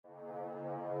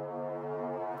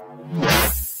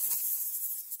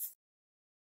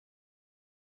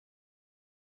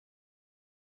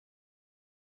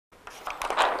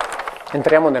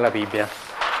Entriamo nella Bibbia.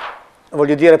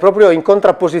 Voglio dire, proprio in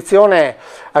contrapposizione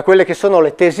a quelle che sono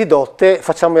le tesi dotte,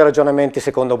 facciamo i ragionamenti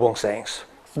secondo buon senso.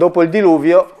 Dopo il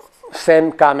diluvio,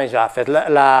 Sem, Cam e Jafet,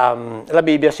 la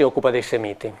Bibbia si occupa dei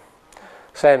semiti.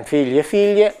 Sem, figli e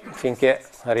figlie, finché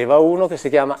arriva uno che si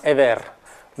chiama Ever,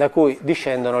 da cui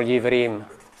discendono gli Ivrim,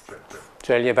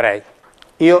 cioè gli ebrei.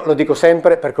 Io lo dico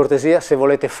sempre, per cortesia, se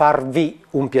volete farvi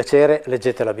un piacere,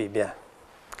 leggete la Bibbia,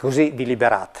 così vi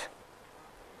liberate.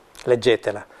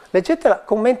 Leggetela. Leggetela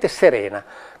con mente serena,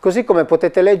 così come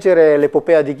potete leggere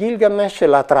l'epopea di Gilgamesh,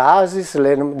 la Asis,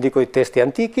 dico i testi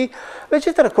antichi,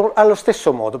 leggetela allo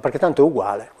stesso modo, perché tanto è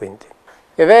uguale. Quindi.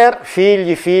 Ever,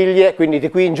 figli, figlie, quindi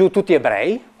di qui in giù tutti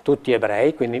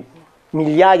ebrei, quindi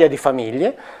migliaia di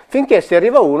famiglie, finché si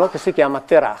arriva uno che si chiama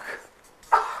Terach,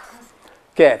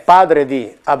 che è padre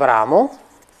di Abramo,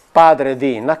 padre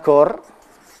di Nacor,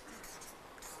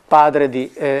 padre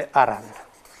di Aran.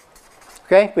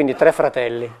 Okay? Quindi 3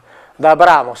 fratelli. Da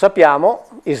Abramo sappiamo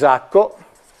Isacco,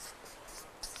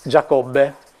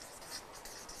 Giacobbe,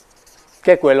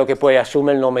 che è quello che poi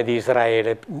assume il nome di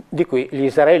Israele. Di qui gli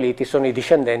israeliti sono i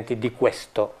discendenti di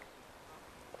questo.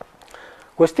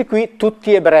 Questi qui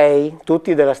tutti ebrei,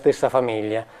 tutti della stessa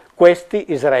famiglia,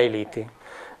 questi israeliti.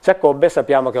 Giacobbe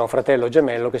sappiamo che ha un fratello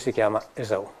gemello che si chiama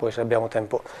Esau, poi se abbiamo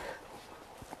tempo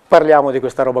parliamo di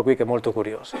questa roba qui che è molto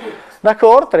curiosa.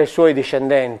 Nacor, tra i suoi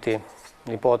discendenti,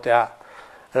 nipote ha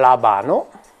Labano,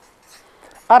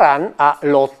 Aran ha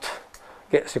Lot,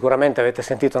 che sicuramente avete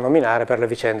sentito nominare per le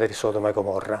vicende di Sodoma e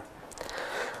Gomorra.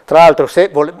 Tra l'altro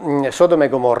Sodoma e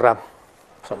Gomorra,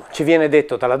 insomma, ci viene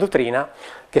detto dalla dottrina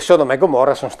che Sodoma e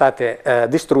Gomorra sono state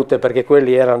distrutte perché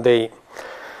quelli erano dei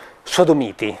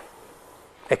sodomiti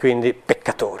e quindi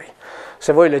peccatori.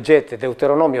 Se voi leggete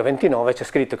Deuteronomio 29 c'è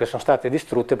scritto che sono state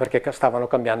distrutte perché stavano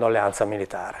cambiando alleanza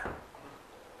militare.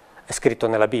 È scritto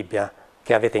nella Bibbia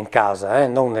che avete in casa,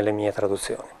 non nelle mie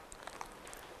traduzioni.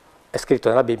 È scritto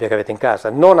nella Bibbia che avete in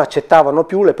casa. Non accettavano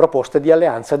più le proposte di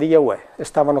alleanza di Yahweh e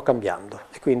stavano cambiando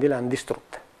e quindi le hanno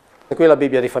distrutte. E qui la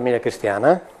Bibbia di famiglia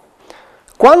cristiana.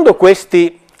 Quando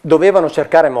questi dovevano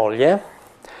cercare moglie,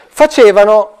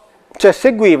 seguivano,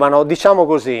 diciamo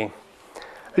così,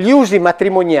 gli usi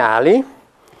matrimoniali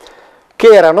che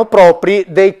erano propri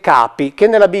dei capi, che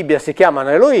nella Bibbia si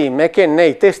chiamano Elohim e che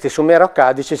nei testi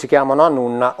sumero-accadici si chiamano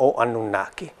Anunna o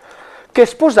Anunnaki, che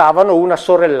sposavano una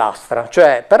sorellastra,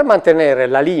 cioè per mantenere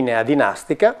la linea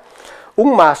dinastica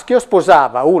un maschio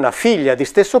sposava una figlia di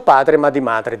stesso padre ma di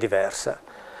madre diversa.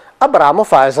 Abramo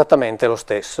fa esattamente lo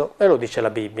stesso e lo dice la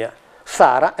Bibbia.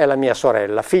 Sara è la mia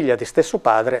sorella, figlia di stesso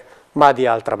padre ma di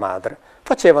altra madre.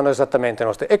 Facevano esattamente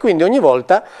lo stesso e quindi ogni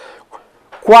volta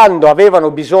quando avevano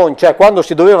bisogno, cioè quando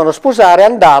si dovevano sposare,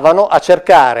 andavano a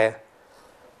cercare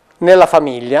nella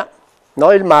famiglia,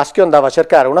 no? Il maschio andava a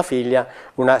cercare una figlia,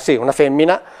 una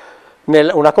femmina,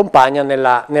 una compagna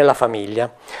nella famiglia.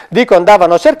 Dico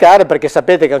andavano a cercare perché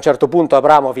sapete che a un certo punto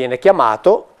Abramo viene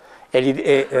chiamato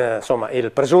e insomma, il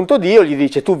presunto Dio gli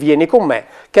dice tu vieni con me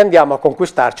che andiamo a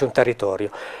conquistarci un territorio.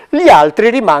 Gli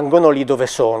altri rimangono lì dove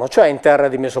sono, cioè in terra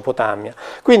di Mesopotamia.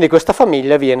 Quindi questa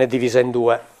famiglia viene divisa in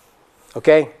 2.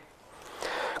 Ok?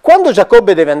 Quando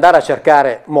Giacobbe deve andare a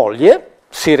cercare moglie,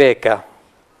 si reca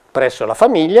presso la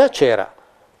famiglia, c'era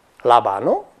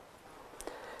Labano,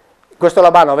 questo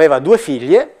Labano aveva 2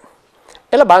 figlie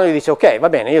e Labano gli dice ok, va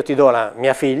bene, io ti do la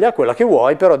mia figlia, quella che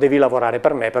vuoi, però devi lavorare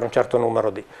per me per un certo numero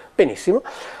di... Benissimo,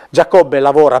 Giacobbe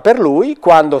lavora per lui,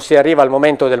 quando si arriva al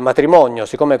momento del matrimonio,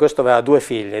 siccome questo aveva 2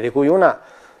 figlie, di cui una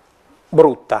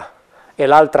brutta e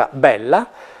l'altra bella,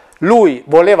 lui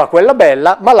voleva quella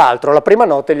bella, ma l'altro la prima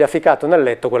notte gli ha ficcato nel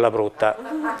letto quella brutta.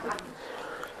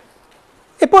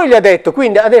 E poi gli ha detto,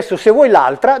 quindi adesso se vuoi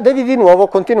l'altra devi di nuovo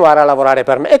continuare a lavorare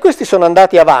per me. E questi sono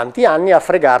andati avanti anni a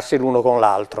fregarsi l'uno con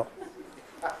l'altro.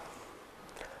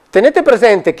 Tenete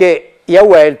presente che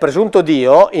Yahweh, il presunto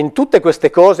Dio, in tutte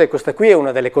queste cose, questa qui è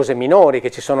una delle cose minori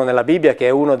che ci sono nella Bibbia, che è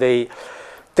uno dei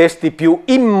testi più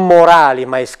immorali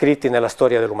mai scritti nella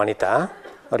storia dell'umanità,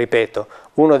 ripeto,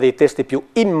 uno dei testi più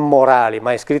immorali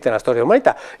mai scritti nella storia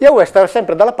dell'umanità, Yahweh stava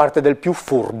sempre dalla parte del più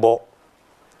furbo,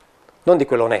 non di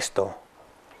quello onesto.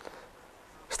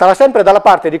 Stava sempre dalla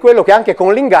parte di quello che anche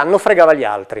con l'inganno fregava gli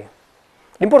altri.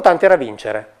 L'importante era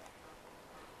vincere.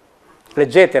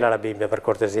 Leggetela la Bibbia per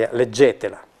cortesia,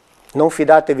 leggetela. Non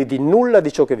fidatevi di nulla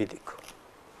di ciò che vi dico,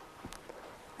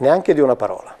 neanche di una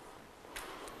parola.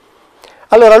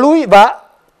 Allora lui va,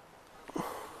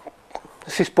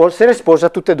 se ne sposa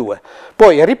tutte e 2,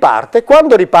 poi riparte,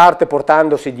 quando riparte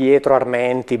portandosi dietro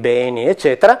armenti, beni,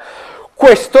 eccetera,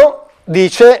 questo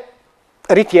dice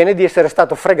ritiene di essere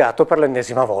stato fregato per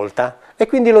l'ennesima volta e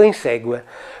quindi lo insegue.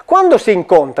 Quando si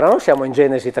incontrano, siamo in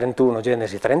Genesi 31,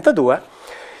 Genesi 32,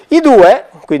 i due,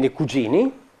 quindi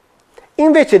cugini,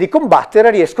 invece di combattere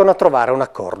riescono a trovare un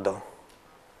accordo.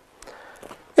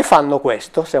 E fanno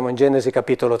questo, siamo in Genesi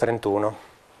capitolo 31.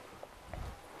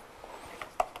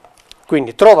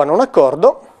 Quindi trovano un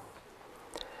accordo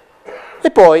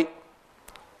e poi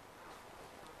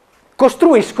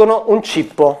costruiscono un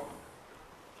cippo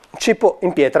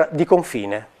in pietra di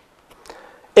confine.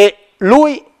 E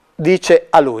lui dice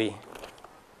a lui: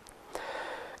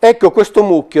 ecco questo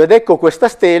mucchio ed ecco questa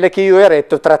stele che io ho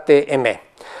eretto tra te e me.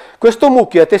 Questo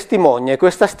mucchio è testimonia e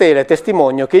questa stele è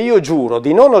testimonio che io giuro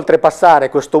di non oltrepassare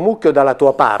questo mucchio dalla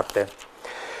tua parte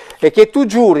e che tu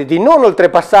giuri di non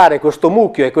oltrepassare questo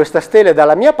mucchio e questa stele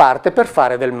dalla mia parte per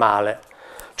fare del male.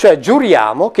 Cioè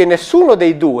giuriamo che nessuno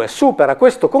dei due supera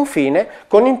questo confine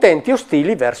con intenti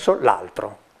ostili verso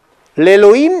l'altro.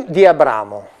 L'Elohim di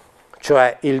Abramo,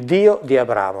 cioè il Dio di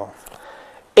Abramo,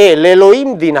 e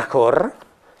l'Elohim di Nacor,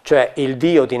 cioè il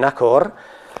Dio di Nacor,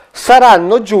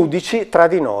 saranno giudici tra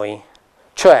di noi.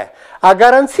 Cioè, a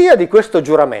garanzia di questo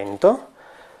giuramento,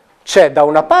 c'è da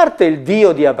una parte il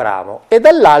Dio di Abramo e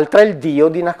dall'altra il Dio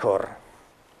di Nacor.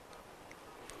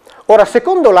 Ora,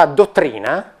 secondo la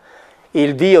dottrina,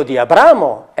 il Dio di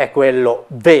Abramo è quello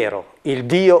vero, il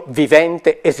Dio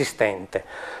vivente, esistente.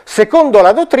 Secondo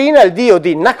la dottrina, il Dio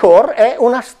di Nacor è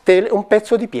un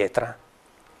pezzo di pietra.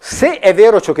 Se è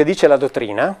vero ciò che dice la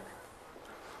dottrina,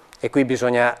 e qui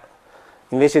bisogna,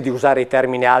 invece di usare i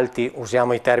termini alti,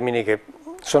 usiamo i termini che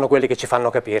sono quelli che ci fanno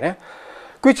capire.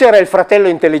 Qui c'era il fratello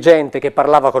intelligente che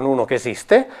parlava con uno che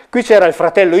esiste, qui c'era il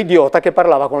fratello idiota che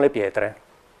parlava con le pietre.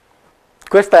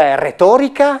 Questa è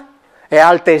retorica? È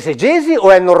alta esegesi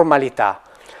o è normalità?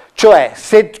 Cioè,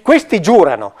 se questi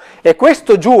giurano e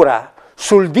questo giura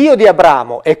sul Dio di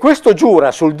Abramo e questo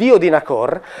giura sul Dio di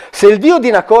Nacor, se il Dio di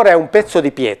Nacor è un pezzo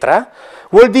di pietra,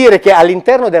 vuol dire che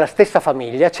all'interno della stessa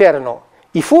famiglia c'erano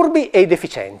i furbi e i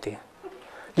deficienti,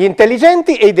 gli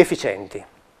intelligenti e i deficienti.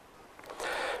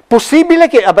 Possibile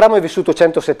che Abramo è vissuto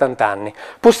 170 anni,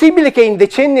 possibile che in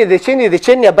decenni e decenni e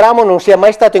decenni Abramo non sia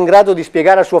mai stato in grado di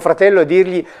spiegare al suo fratello e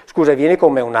dirgli: scusa, vieni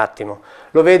con me un attimo,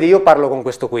 lo vedi, io parlo con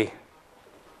questo qui,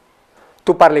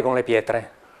 tu parli con le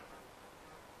pietre.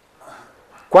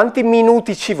 Quanti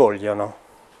minuti ci vogliono?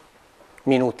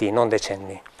 Minuti, non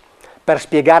decenni, per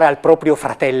spiegare al proprio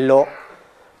fratello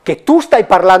che tu stai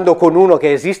parlando con uno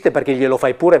che esiste perché glielo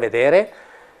fai pure vedere,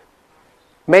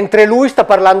 mentre lui sta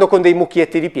parlando con dei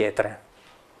mucchietti di pietre.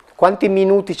 Quanti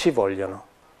minuti ci vogliono?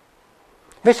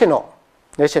 Invece no,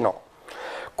 invece no.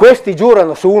 Questi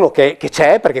giurano su uno che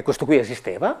c'è, perché questo qui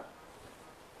esisteva,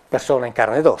 persona in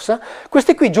carne ed ossa.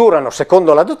 Questi qui giurano,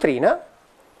 secondo la dottrina,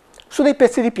 su dei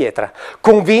pezzi di pietra,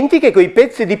 convinti che quei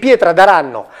pezzi di pietra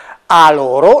daranno a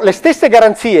loro le stesse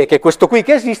garanzie che questo qui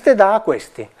che esiste dà a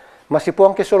questi. Ma si può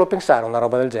anche solo pensare a una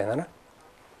roba del genere?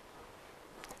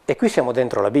 E qui siamo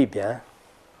dentro la Bibbia, eh?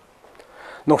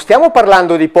 Non stiamo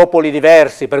parlando di popoli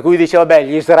diversi, per cui dice, vabbè,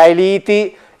 gli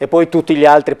israeliti e poi tutti gli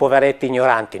altri poveretti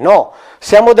ignoranti. No,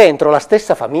 siamo dentro la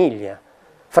stessa famiglia.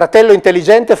 Fratello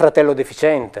intelligente e fratello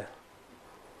deficiente.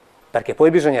 Perché poi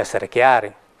bisogna essere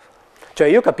chiari. Cioè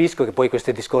io capisco che poi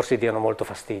questi discorsi diano molto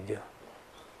fastidio.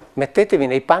 Mettetevi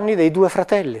nei panni dei due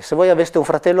fratelli. Se voi aveste un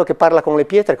fratello che parla con le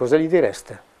pietre, cosa gli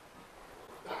direste?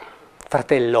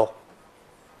 Fratello.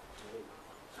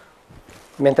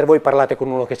 Mentre voi parlate con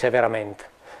uno che c'è veramente.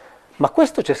 Ma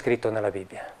questo c'è scritto nella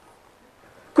Bibbia.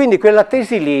 Quindi quella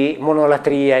tesi lì,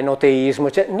 monolatria,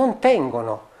 enoteismo, cioè, non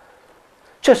tengono.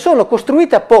 Cioè sono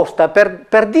costruite apposta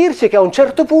per dirci che a un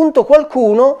certo punto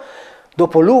qualcuno,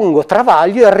 dopo lungo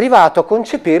travaglio, è arrivato a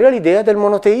concepire l'idea del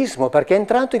monoteismo, perché è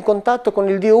entrato in contatto con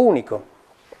il Dio unico,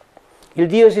 il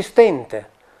Dio esistente,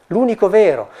 l'unico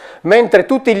vero, mentre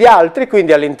tutti gli altri,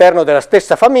 quindi all'interno della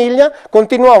stessa famiglia,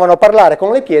 continuavano a parlare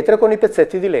con le pietre e con i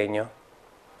pezzetti di legno.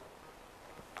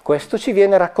 Questo ci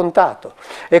viene raccontato,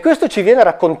 e questo ci viene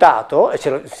raccontato, e ci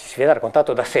viene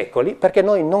raccontato da secoli, perché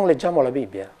noi non leggiamo la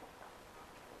Bibbia.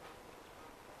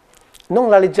 Non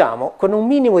la leggiamo con un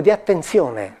minimo di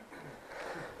attenzione,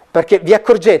 perché vi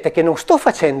accorgete che non sto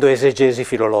facendo esegesi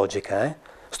filologica,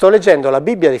 sto leggendo la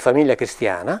Bibbia di famiglia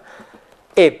cristiana,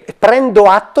 e prendo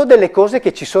atto delle cose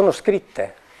che ci sono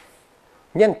scritte.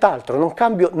 Nient'altro, non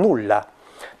cambio nulla,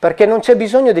 perché non c'è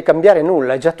bisogno di cambiare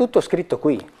nulla, è già tutto scritto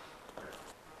qui.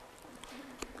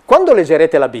 Quando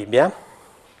leggerete la Bibbia,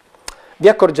 vi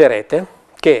accorgerete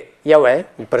che Yahweh,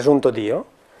 il presunto Dio,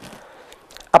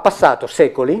 ha passato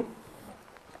secoli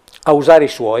a usare i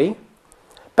suoi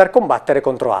per combattere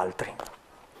contro altri.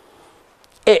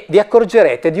 E vi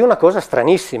accorgerete di una cosa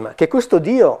stranissima, che questo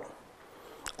Dio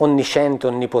onnisciente,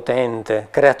 onnipotente,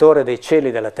 creatore dei cieli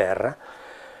e della terra,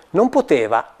 non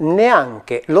poteva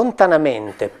neanche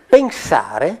lontanamente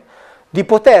pensare di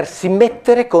potersi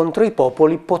mettere contro i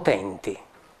popoli potenti,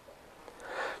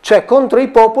 cioè contro i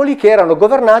popoli che erano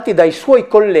governati dai suoi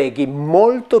colleghi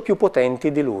molto più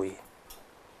potenti di lui.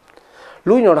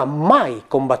 Lui non ha mai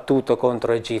combattuto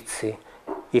contro egizi,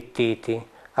 ittiti,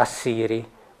 assiri,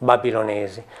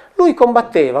 babilonesi. Lui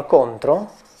combatteva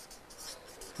contro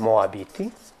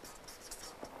moabiti,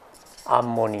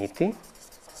 ammoniti,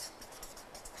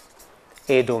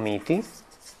 edomiti,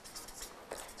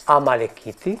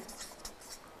 amalechiti,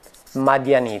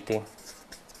 madianiti.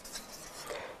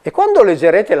 E quando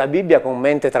leggerete la Bibbia con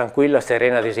mente tranquilla,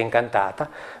 serena, disincantata,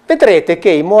 vedrete che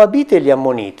i moabiti e gli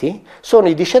ammoniti sono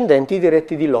i discendenti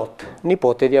diretti di Lot,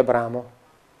 nipote di Abramo.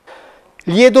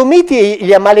 Gli edomiti e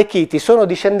gli amalechiti sono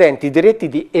discendenti diretti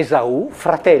di Esaù,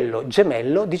 fratello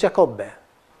gemello di Giacobbe.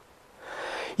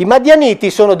 I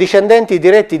madianiti sono discendenti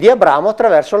diretti di Abramo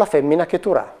attraverso la femmina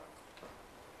Cheturà,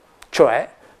 cioè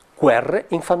guerre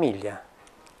in famiglia.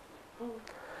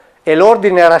 E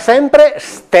l'ordine era sempre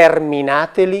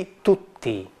sterminateli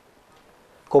tutti,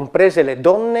 comprese le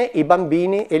donne, i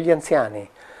bambini e gli anziani.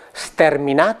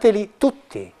 Sterminateli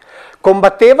tutti.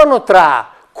 Combattevano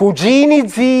tra cugini,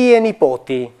 zii e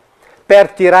nipoti per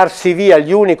tirarsi via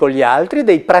gli uni con gli altri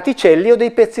dei praticelli o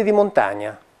dei pezzi di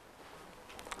montagna.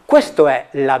 Questo è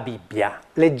la Bibbia.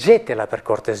 Leggetela per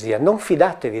cortesia, non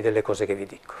fidatevi delle cose che vi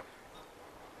dico.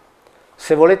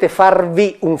 Se volete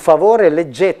farvi un favore,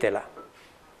 leggetela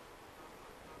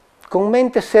con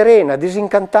mente serena,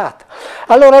 disincantata.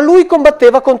 Allora lui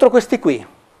combatteva contro questi qui.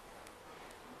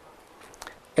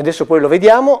 E adesso poi lo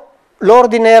vediamo,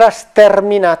 l'ordine era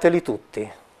sterminateli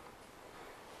tutti.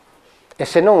 E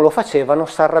se non lo facevano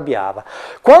si arrabbiava.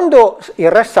 Quando il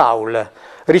re Saul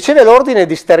riceve l'ordine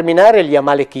di sterminare gli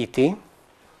amalechiti,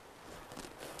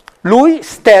 lui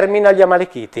stermina gli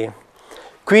amalechiti.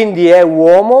 Quindi è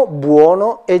uomo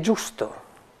buono e giusto.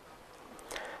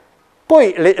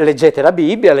 Poi leggete la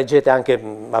Bibbia, leggete anche,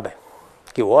 vabbè,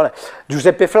 chi vuole,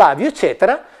 Giuseppe Flavio,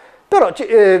 eccetera, però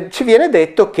ci viene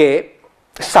detto che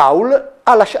Saul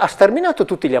ha sterminato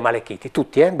tutti gli amalechiti,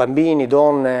 tutti, bambini,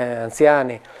 donne,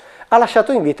 anziani, ha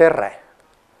lasciato in vita il re,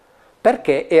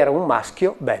 perché era un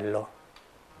maschio bello.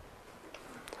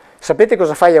 Sapete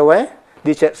cosa fa Yahweh?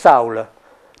 Dice, Saul,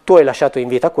 tu hai lasciato in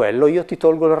vita quello, io ti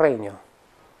tolgo il regno.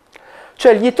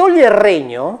 Cioè gli toglie il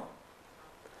regno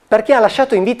perché ha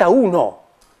lasciato in vita uno,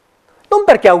 non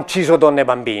perché ha ucciso donne e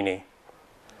bambini.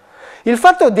 Il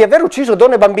fatto di aver ucciso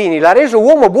donne e bambini l'ha reso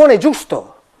uomo buono e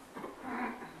giusto.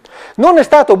 Non è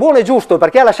stato buono e giusto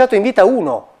perché ha lasciato in vita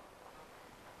uno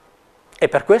e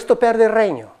per questo perde il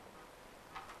regno.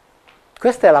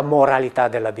 Questa è la moralità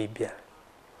della Bibbia.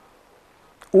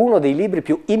 Uno dei libri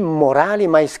più immorali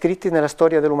mai scritti nella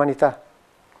storia dell'umanità.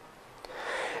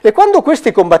 E quando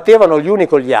questi combattevano gli uni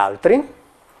con gli altri,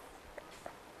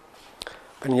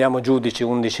 prendiamo Giudici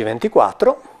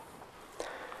 11:24,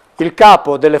 il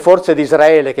capo delle forze di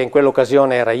Israele, che in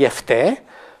quell'occasione era Jefté,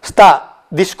 sta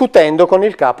discutendo con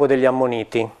il capo degli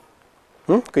Ammoniti,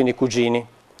 quindi cugini.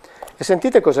 E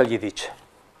sentite cosa gli dice.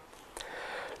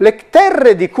 Le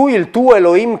terre di cui il tuo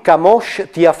Elohim Kamosh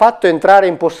ti ha fatto entrare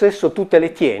in possesso tu te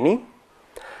le tieni?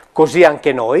 Così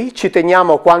anche noi ci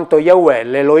teniamo quanto Yahweh,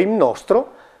 l'Elohim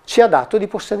nostro, ci ha dato di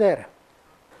possedere.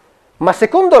 Ma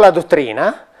secondo la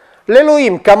dottrina,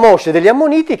 l'Elohim Kamosh degli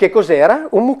Ammoniti che cos'era?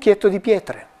 Un mucchietto di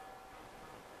pietre.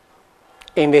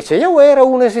 E invece Yahweh era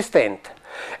uno esistente.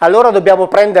 Allora dobbiamo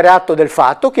prendere atto del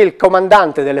fatto che il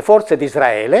comandante delle forze di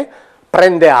Israele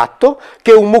prende atto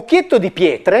che un mucchietto di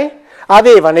pietre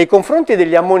aveva nei confronti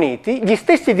degli Ammoniti gli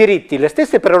stessi diritti, le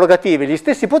stesse prerogative, gli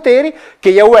stessi poteri che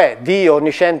Yahweh, Dio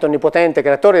onnisciente, onnipotente,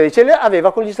 creatore dei cieli,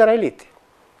 aveva con gli israeliti.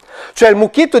 Cioè il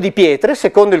mucchietto di pietre,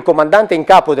 secondo il comandante in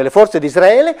capo delle forze di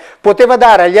Israele, poteva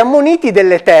dare agli Ammoniti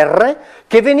delle terre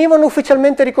che venivano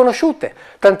ufficialmente riconosciute.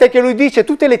 Tant'è che lui dice,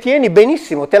 tu te le tieni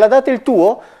benissimo, te l'ha dato il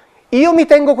tuo, io mi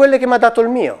tengo quelle che mi ha dato il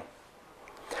mio.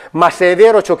 Ma se è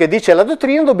vero ciò che dice la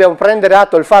dottrina, dobbiamo prendere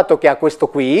atto del fatto che a questo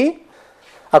qui,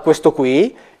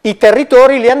 i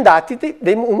territori li hanno dati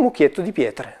un mucchietto di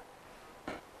pietre.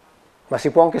 Ma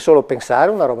si può anche solo pensare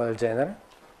una roba del genere?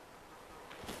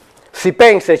 Si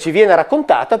pensa e ci viene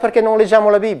raccontata perché non leggiamo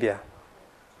la Bibbia.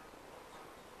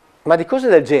 Ma di cose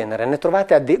del genere ne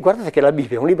trovate guardate che la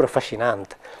Bibbia è un libro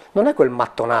affascinante. Non è quel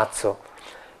mattonazzo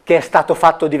che è stato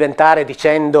fatto diventare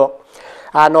dicendo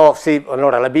ah no, sì,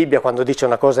 allora la Bibbia quando dice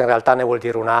una cosa in realtà ne vuol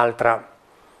dire un'altra.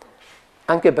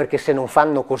 Anche perché se non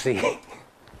fanno così,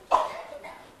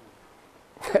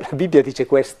 la Bibbia dice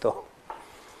questo.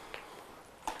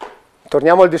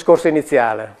 Torniamo al discorso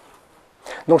iniziale.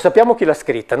 Non sappiamo chi l'ha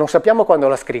scritta, non sappiamo quando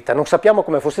l'ha scritta, non sappiamo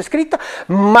come fosse scritta,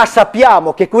 ma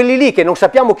sappiamo che quelli lì che non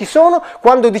sappiamo chi sono,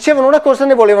 quando dicevano una cosa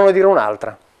ne volevano dire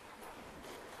un'altra.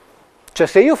 Cioè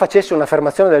se io facessi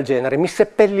un'affermazione del genere mi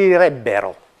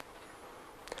seppellirebbero.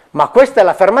 Ma questa è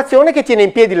l'affermazione che tiene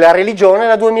in piedi la religione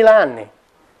da 2000 anni.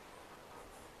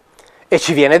 E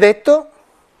ci viene detto,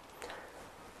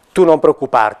 tu non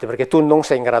preoccuparti perché tu non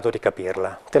sei in grado di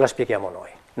capirla, te la spieghiamo noi.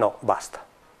 No, basta.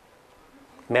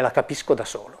 Me la capisco da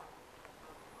solo.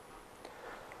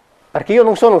 Perché io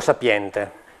non sono un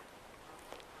sapiente,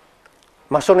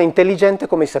 ma sono intelligente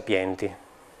come i sapienti,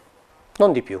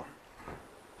 non di più.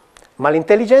 Ma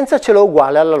l'intelligenza ce l'ho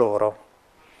uguale alla loro.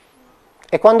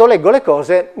 E quando leggo le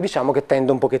cose, diciamo che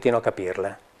tendo un pochettino a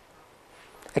capirle.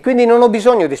 E quindi non ho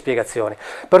bisogno di spiegazioni.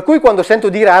 Per cui quando sento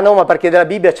dire, ah no, ma perché della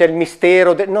Bibbia c'è il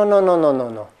mistero,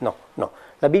 no.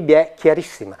 La Bibbia è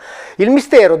chiarissima. Il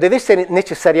mistero deve essere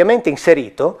necessariamente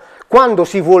inserito quando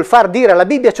si vuol far dire alla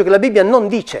Bibbia ciò che la Bibbia non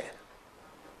dice.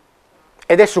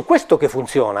 Ed è su questo che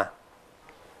funziona.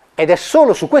 Ed è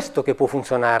solo su questo che può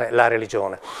funzionare la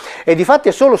religione. E difatti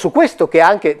è solo su questo che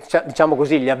anche, diciamo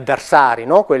così, gli avversari,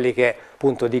 no? Quelli che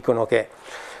appunto dicono che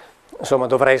insomma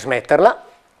dovrei smetterla,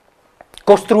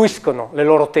 costruiscono le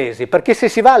loro tesi. Perché se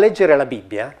si va a leggere la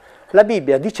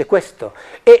Bibbia dice questo.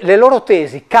 E le loro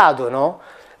tesi cadono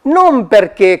non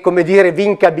perché, come dire,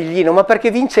 vinca Biglino, ma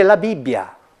perché vince la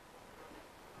Bibbia.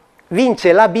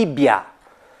 Vince la Bibbia,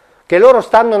 che loro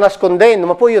stanno nascondendo,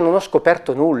 ma poi io non ho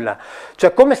scoperto nulla.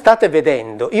 Cioè, come state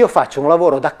vedendo, io faccio un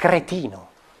lavoro da cretino,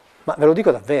 ma ve lo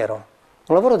dico davvero,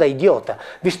 un lavoro da idiota.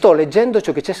 Vi sto leggendo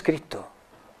ciò che c'è scritto.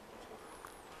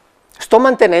 Sto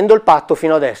mantenendo il patto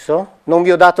fino adesso, non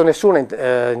vi ho dato nessuna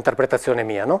interpretazione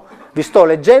mia, no? Vi sto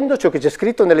leggendo ciò che c'è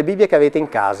scritto nelle Bibbie che avete in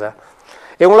casa.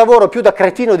 E un lavoro più da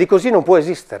cretino di così non può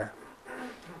esistere.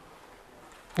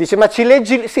 Dice, ma ci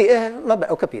leggi? Sì,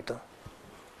 vabbè, ho capito.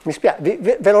 Mi spiace,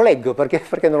 ve lo leggo perché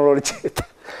non lo leggete.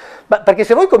 Ma perché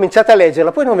se voi cominciate a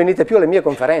leggerla, poi non venite più alle mie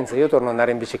conferenze, io torno ad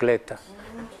andare in bicicletta.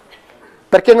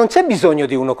 Perché non c'è bisogno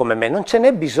di uno come me, non ce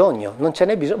n'è bisogno,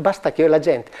 basta che la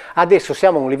gente... Adesso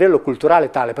siamo a un livello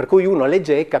culturale tale per cui uno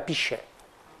legge e capisce.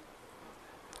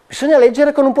 Bisogna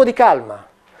leggere con un po' di calma,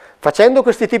 facendo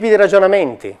questi tipi di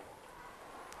ragionamenti.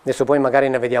 Adesso poi magari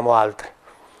ne vediamo altri.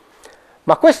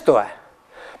 Ma questo è.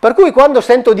 Per cui quando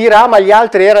sento dire, ah ma gli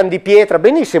altri erano di pietra,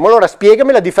 benissimo, allora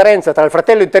spiegami la differenza tra il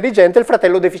fratello intelligente e il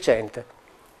fratello deficiente.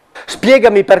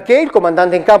 Spiegami perché il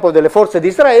comandante in campo delle forze di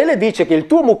Israele dice che il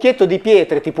tuo mucchietto di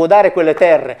pietre ti può dare quelle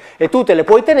terre e tu te le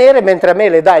puoi tenere, mentre a me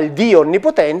le dà il Dio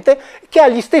onnipotente che ha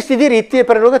gli stessi diritti e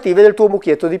prerogative del tuo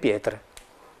mucchietto di pietre.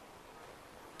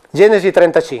 Genesi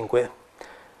 35.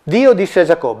 Dio disse a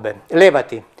Giacobbe,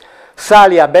 levati,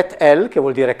 sali a Bet-El, che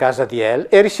vuol dire casa di El,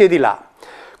 e risiedi là.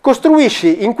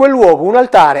 Costruisci in quel luogo un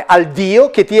altare al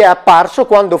Dio che ti è apparso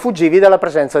quando fuggivi dalla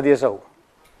presenza di Esaù.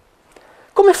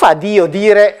 Come fa Dio a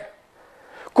dire,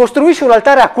 costruisci un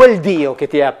altare a quel Dio che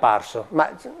ti è apparso? Ma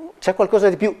c'è qualcosa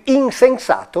di più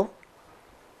insensato?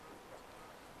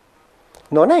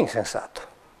 Non è insensato.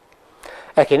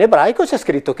 È che in ebraico c'è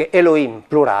scritto che Elohim,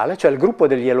 plurale, cioè il gruppo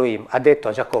degli Elohim, ha detto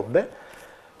a Giacobbe,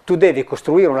 tu devi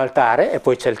costruire un altare, e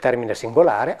poi c'è il termine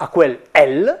singolare, a quel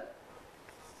El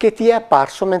che ti è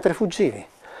apparso mentre fuggivi.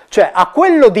 Cioè a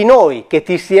quello di noi che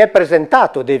ti si è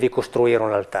presentato devi costruire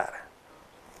un altare.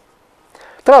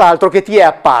 Tra l'altro che ti è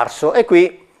apparso, e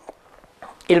qui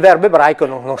il verbo ebraico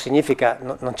non significa,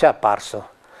 non c'è apparso.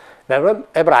 Il verbo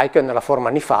ebraico è nella forma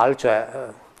nifal, cioè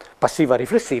passiva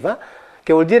riflessiva,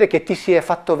 che vuol dire che ti si è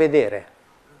fatto vedere.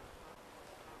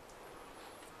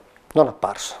 Non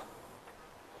apparso.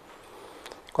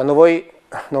 Quando voi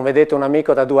non vedete un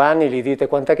amico da 2 anni, gli dite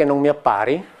quant'è che non mi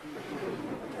appari?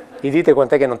 Gli dite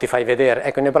quant'è che non ti fai vedere?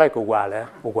 Ecco, in ebraico è uguale,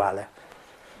 uguale.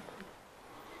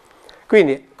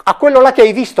 Quindi a quello là che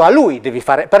hai visto, a lui devi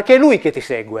fare, perché è lui che ti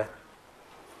segue.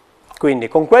 Quindi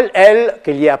con quel El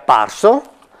che gli è apparso,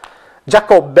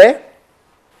 Giacobbe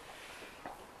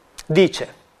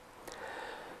dice,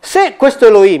 se questo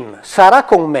Elohim sarà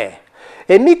con me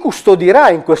e mi custodirà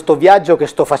in questo viaggio che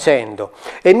sto facendo,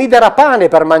 e mi darà pane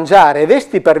per mangiare e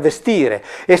vesti per vestire,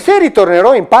 e se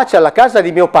ritornerò in pace alla casa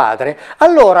di mio padre,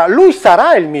 allora lui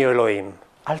sarà il mio Elohim,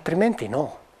 altrimenti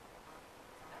no.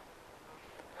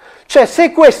 Cioè,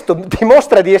 se questo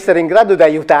dimostra di essere in grado di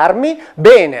aiutarmi,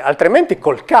 bene, altrimenti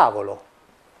col cavolo.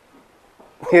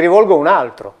 Mi rivolgo a un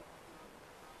altro.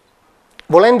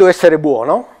 Volendo essere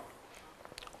buono,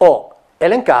 ho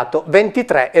elencato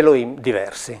 23 Elohim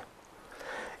diversi.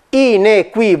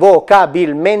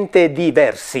 Inequivocabilmente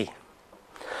diversi.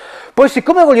 Poi,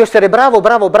 siccome voglio essere bravo,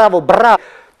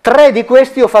 3 di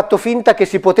questi ho fatto finta che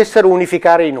si potessero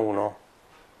unificare in uno.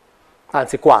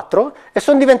 anzi 4, e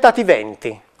sono diventati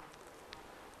 20.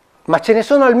 Ma ce ne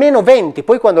sono almeno 20,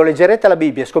 poi quando leggerete la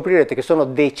Bibbia scoprirete che sono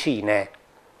decine.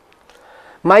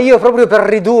 Ma io proprio per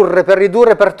ridurre,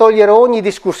 per togliere ogni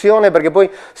discussione, perché poi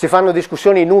si fanno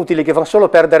discussioni inutili che fanno solo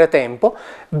perdere tempo,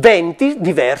 20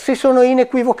 diversi sono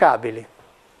inequivocabili.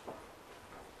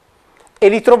 E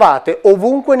li trovate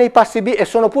ovunque nei passi e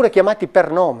sono pure chiamati per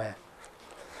nome.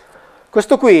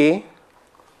 Questo qui,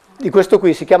 di questo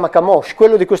qui si chiama Kamosh,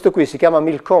 quello di questo qui si chiama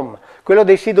Milcom, quello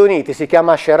dei Sidoniti si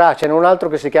chiama Asherah, ce n'è un altro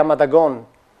che si chiama Dagon.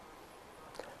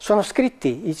 Sono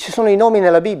scritti, ci sono i nomi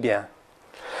nella Bibbia.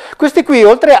 Questi qui,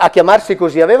 oltre a chiamarsi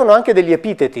così, avevano anche degli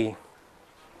epiteti.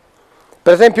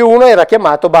 Per esempio uno era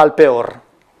chiamato Baal Peor.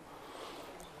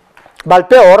 Baal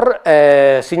Peor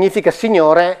significa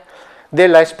signore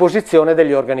della esposizione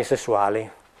degli organi sessuali.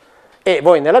 E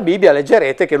voi nella Bibbia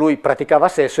leggerete che lui praticava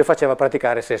sesso e faceva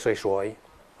praticare sesso ai suoi,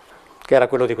 che era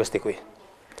quello di questi qui.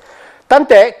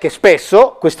 Tant'è che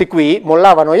spesso questi qui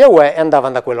mollavano Yahweh e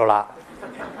andavano da quello là.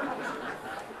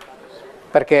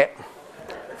 Perché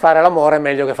fare l'amore è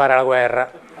meglio che fare la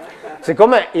guerra.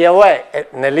 Siccome Yahweh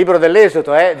nel libro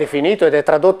dell'Esodo è definito ed è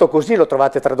tradotto così, lo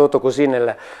trovate tradotto così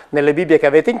nelle Bibbie che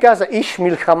avete in casa, Ish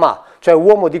Milchama, cioè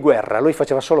uomo di guerra, lui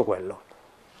faceva solo quello.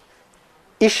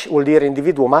 Ish vuol dire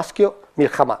individuo maschio,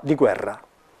 Milchama, di guerra,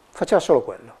 faceva solo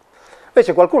quello.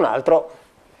 Invece qualcun altro,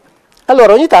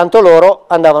 allora ogni tanto loro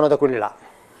andavano da quelli là.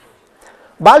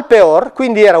 Baal Peor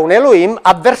quindi era un Elohim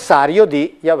avversario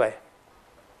di Yahweh.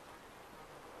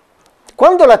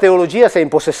 Quando la teologia si è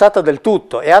impossessata del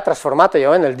tutto e ha trasformato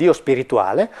Yahweh nel Dio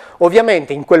spirituale,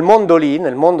 ovviamente in quel mondo lì,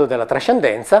 nel mondo della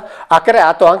trascendenza, ha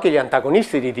creato anche gli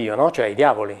antagonisti di Dio, no? Cioè i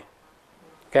diavoli.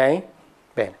 Ok?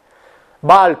 Bene.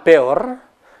 Baal Peor,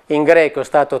 in greco è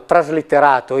stato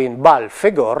traslitterato in Baal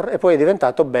Fegor e poi è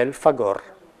diventato Belfagor.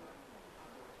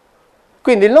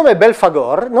 Quindi il nome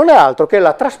Belfagor non è altro che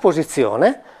la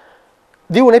trasposizione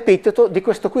di un epiteto di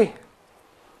questo qui.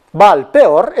 Baal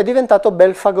Peor è diventato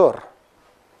Belfagor.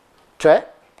 Cioè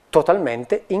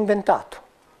totalmente inventato.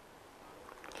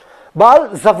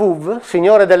 Baal Zavuv,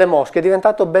 signore delle mosche, è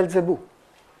diventato Belzebù.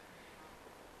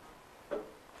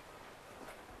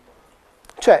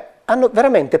 Cioè hanno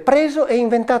veramente preso e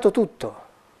inventato tutto.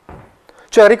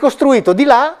 Cioè ricostruito di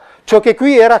là ciò che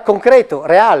qui era concreto,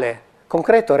 reale.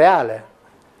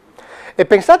 E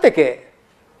pensate che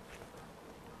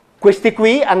questi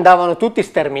qui andavano tutti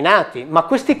sterminati, ma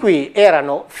questi qui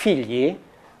erano figli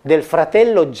del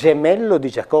fratello gemello di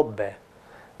Giacobbe,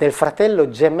 del fratello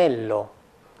gemello.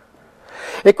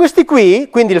 E questi qui,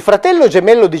 quindi il fratello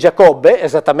gemello di Giacobbe,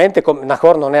 esattamente come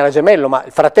Nahor non era gemello, ma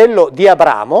il fratello di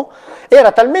Abramo,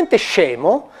 era talmente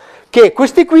scemo che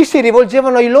questi qui si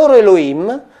rivolgevano ai loro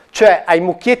Elohim, cioè ai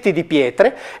mucchietti di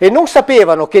pietre, e non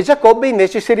sapevano che Giacobbe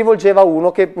invece si rivolgeva a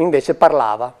uno che invece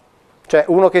parlava, cioè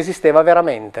uno che esisteva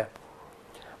veramente.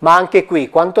 Ma anche qui,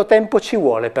 quanto tempo ci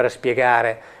vuole per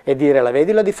spiegare e dire, la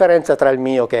vedi la differenza tra il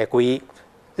mio che è qui,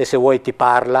 e se vuoi ti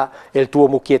parla, e il tuo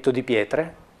mucchietto di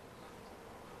pietre?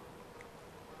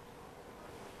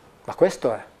 Ma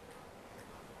questo è.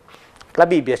 La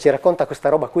Bibbia ci racconta questa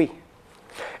roba qui,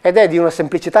 ed è di una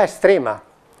semplicità estrema,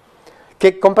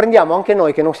 che comprendiamo anche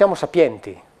noi che non siamo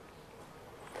sapienti,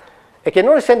 e che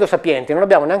non essendo sapienti non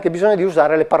abbiamo neanche bisogno di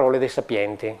usare le parole dei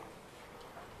sapienti.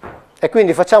 E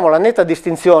quindi facciamo la netta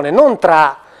distinzione non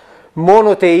tra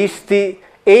monoteisti,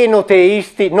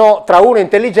 enoteisti, no, tra uno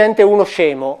intelligente e uno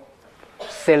scemo,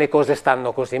 se le cose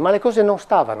stanno così, ma le cose non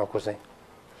stavano così.